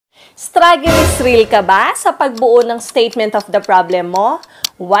Struggle is real ka ba sa pagbuo ng statement of the problem mo?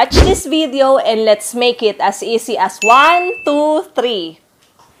 Watch this video and let's make it as easy as 1, 2, 3.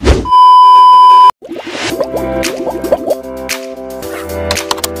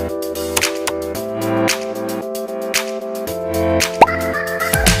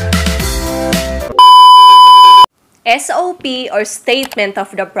 SOP or statement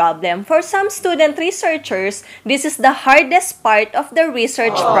of the problem. For some student researchers, this is the hardest part of the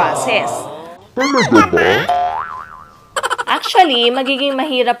research process. Actually, magiging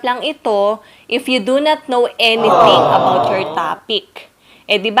mahirap lang ito if you do not know anything about your topic.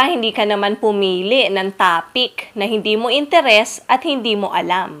 Di ba hindi ka naman pumili ng topic na hindi mo interes at hindi mo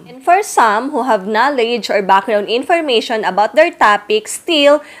alam. And for some who have knowledge or background information about their topic,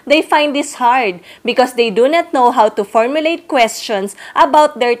 still, they find this hard because they do not know how to formulate questions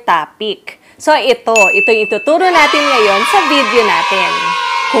about their topic. So ito yung ituturo natin ngayon sa video natin.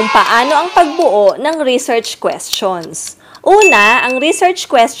 Kung paano ang pagbuo ng research questions. Una, ang research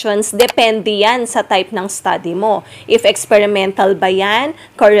questions, depende yan sa type ng study mo. If experimental ba yan,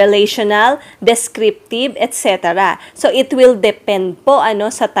 correlational, descriptive, etc. So, it will depend po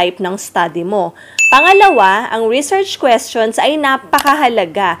sa type ng study mo. Pangalawa, ang research questions ay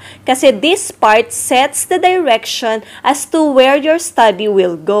napakahalaga kasi this part sets the direction as to where your study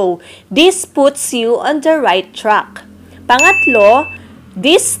will go. This puts you on the right track. Pangatlo,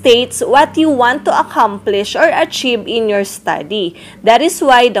 this states what you want to accomplish or achieve in your study. That is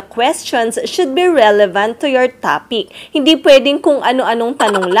why the questions should be relevant to your topic. Hindi pwedeng kung ano-anong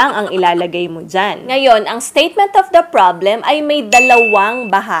tanong lang ang ilalagay mo dyan. Ngayon, ang statement of the problem ay may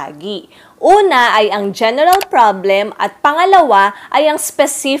dalawang bahagi. Una ay ang general problem at pangalawa ay ang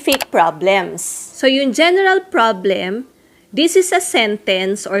specific problems. So, yung general problem, this is a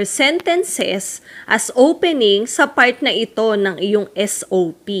sentence or sentences as opening sa part na ito ng iyong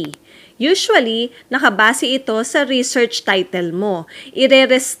SOP. Usually, nakabase ito sa research title mo.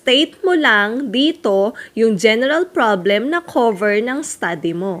 I-restate mo lang dito yung general problem na cover ng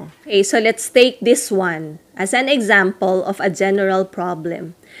study mo. Okay, so let's take this one as an example of a general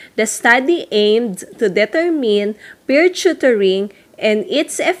problem. The study aimed to determine peer tutoring and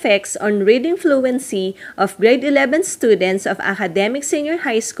its effects on reading fluency of grade 11 students of academic senior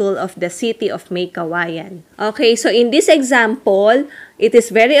high school of the city of May Kawayan. Okay, so in this example, it is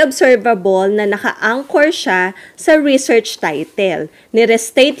very observable na naka-anchor siya sa research title.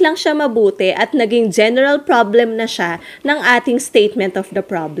 Ni-restate lang siya mabuti at naging general problem na siya ng ating statement of the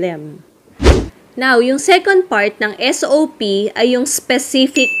problem. Now, yung second part ng SOP ay yung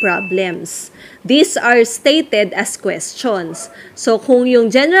specific problems. These are stated as questions. So, kung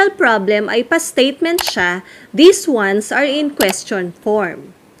yung general problem ay pa-statement siya, these ones are in question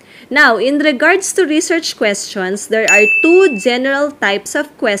form. Now, in regards to research questions, there are two general types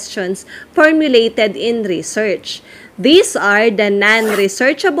of questions formulated in research. These are the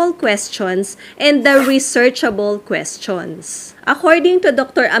non-researchable questions and the researchable questions. According to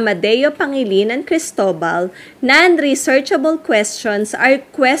Dr. Amadeo Pangilinan Cristobal, non-researchable questions are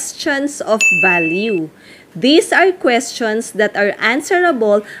questions of value. These are questions that are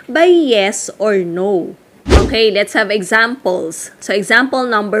answerable by yes or no. Okay, let's have examples. So, example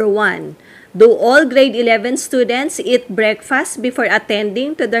number 1. Do all grade 11 students eat breakfast before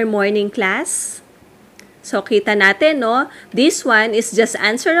attending to their morning class? So, kita natin, no? This one is just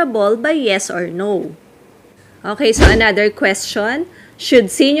answerable by yes or no. Okay, so another question. Should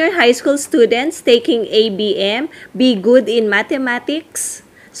senior high school students taking ABM be good in mathematics?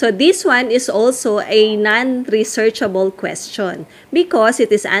 So, this one is also a non-researchable question because it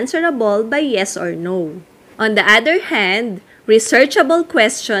is answerable by yes or no. On the other hand, researchable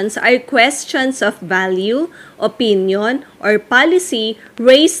questions are questions of value, opinion, or policy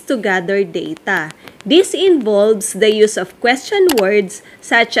raised to gather data. This involves the use of question words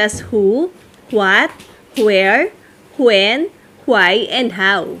such as who, what, where, when, why, and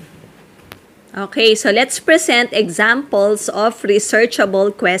how. Okay, so let's present examples of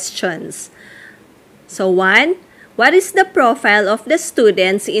researchable questions. So 1, what is the profile of the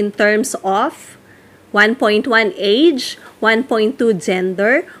students in terms of 1.1 age, 1.2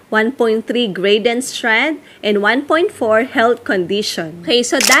 gender, 1.3 grade and strand, and 1.4 health condition. Okay,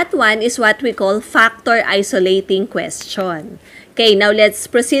 so that one is what we call factor isolating question. Okay, now let's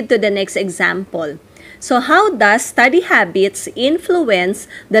proceed to the next example. So how does study habits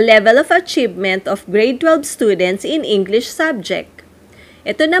influence the level of achievement of grade 12 students in English subject?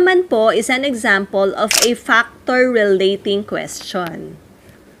 Ito naman po is an example of a factor relating question.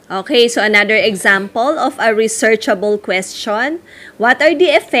 Okay, so another example of a researchable question. What are the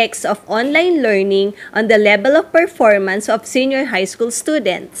effects of online learning on the level of performance of senior high school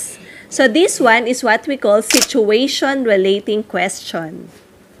students? So this one is what we call situation relating question.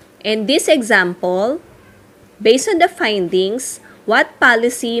 In this example, based on the findings, what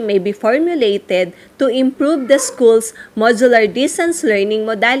policy may be formulated to improve the school's modular distance learning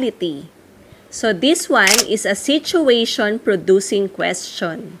modality? So this one is a situation-producing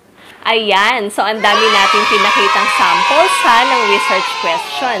question. Ayan, so ang dami natin pinakitang samples ng research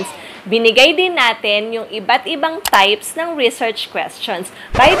questions. Binigay din natin yung iba't ibang types ng research questions.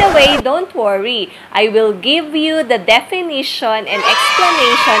 By the way, don't worry. I will give you the definition and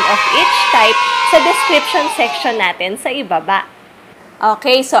explanation of each type sa description section natin sa ibaba.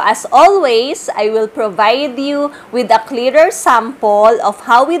 Okay, so as always, I will provide you with a clearer sample of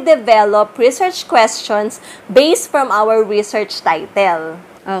how we develop research questions based from our research title.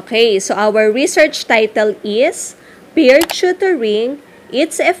 Okay, so our research title is Peer Tutoring,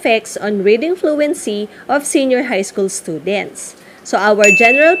 Its Effects on Reading Fluency of Senior High School Students. So our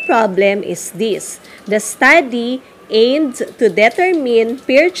general problem is this. The study aimed to determine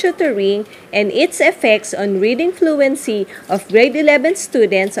peer tutoring and its effects on reading fluency of grade 11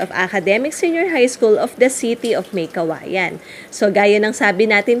 students of Academic Senior High School of the City of May Kawayan. So, gaya ng sabi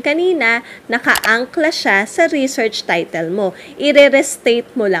natin kanina, naka-angkla siya sa research title mo.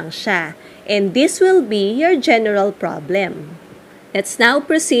 I-restate mo lang siya. And this will be your general problem. Let's now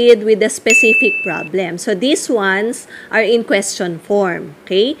proceed with the specific problem. So, these ones are in question form.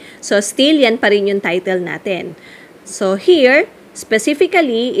 Okay? So, still yan pa rin yung title natin. So here,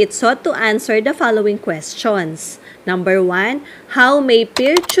 specifically, it sought to answer the following questions. Number 1, how may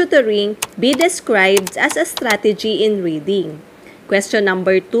peer tutoring be described as a strategy in reading? Question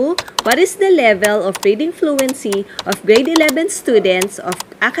number 2, what is the level of reading fluency of grade 11 students of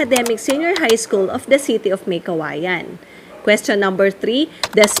Academic Senior High School of the City of May Kawayan? Question number 3,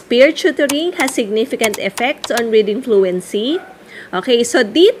 does peer tutoring has significant effects on reading fluency? Okay, so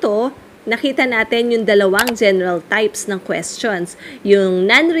dito, nakita natin yung dalawang general types ng questions. Yung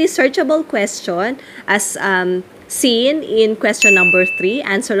non-researchable question as seen in question number 3,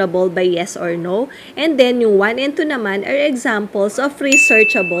 answerable by yes or no. And then yung 1 and 2 naman are examples of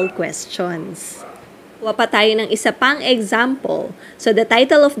researchable questions. Kuha pa tayo ng isa pang example. So the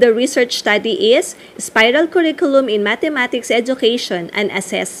title of the research study is Spiral Curriculum in Mathematics Education and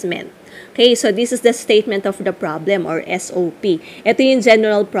Assessment. Okay, so this is the statement of the problem or SOP. Ito yung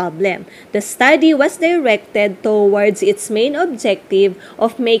general problem. The study was directed towards its main objective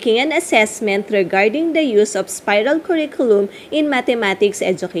of making an assessment regarding the use of spiral curriculum in mathematics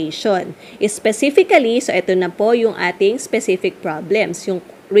education. Specifically, so ito na po yung ating specific problems, yung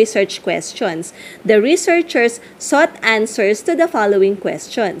research questions. The researchers sought answers to the following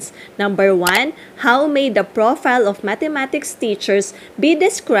questions. Number 1, how may the profile of mathematics teachers be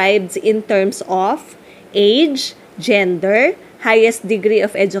described in terms of age, gender, highest degree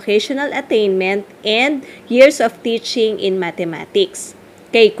of educational attainment, and years of teaching in mathematics?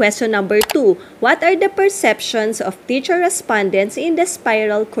 Okay, question number 2. What are the perceptions of teacher respondents in the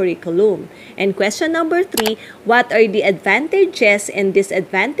spiral curriculum? And question number 3. What are the advantages and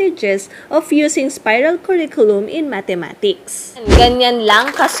disadvantages of using spiral curriculum in mathematics? Ganyan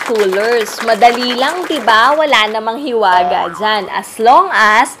lang ka-schoolers. Madali lang, diba? Wala namang hiwaga dyan. As long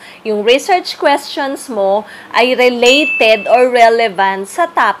as yung research questions mo ay related or relevant sa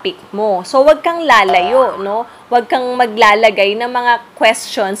topic mo. So, wag kang lalayo, no? Huwag kang maglalagay ng mga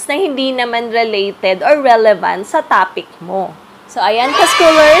questions na hindi naman related or relevant sa topic mo. So, ayan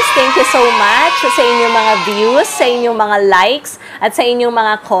ka-schoolers, thank you so much sa inyong mga views, sa inyong mga likes, at sa inyong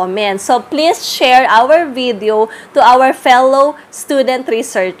mga comments. So, please share our video to our fellow student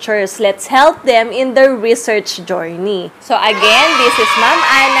researchers. Let's help them in their research journey. So, again, this is Ma'am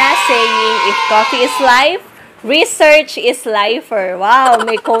Ana saying, if coffee is life, research is lifer. Wow,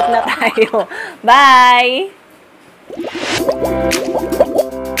 may quote na tayo. Bye!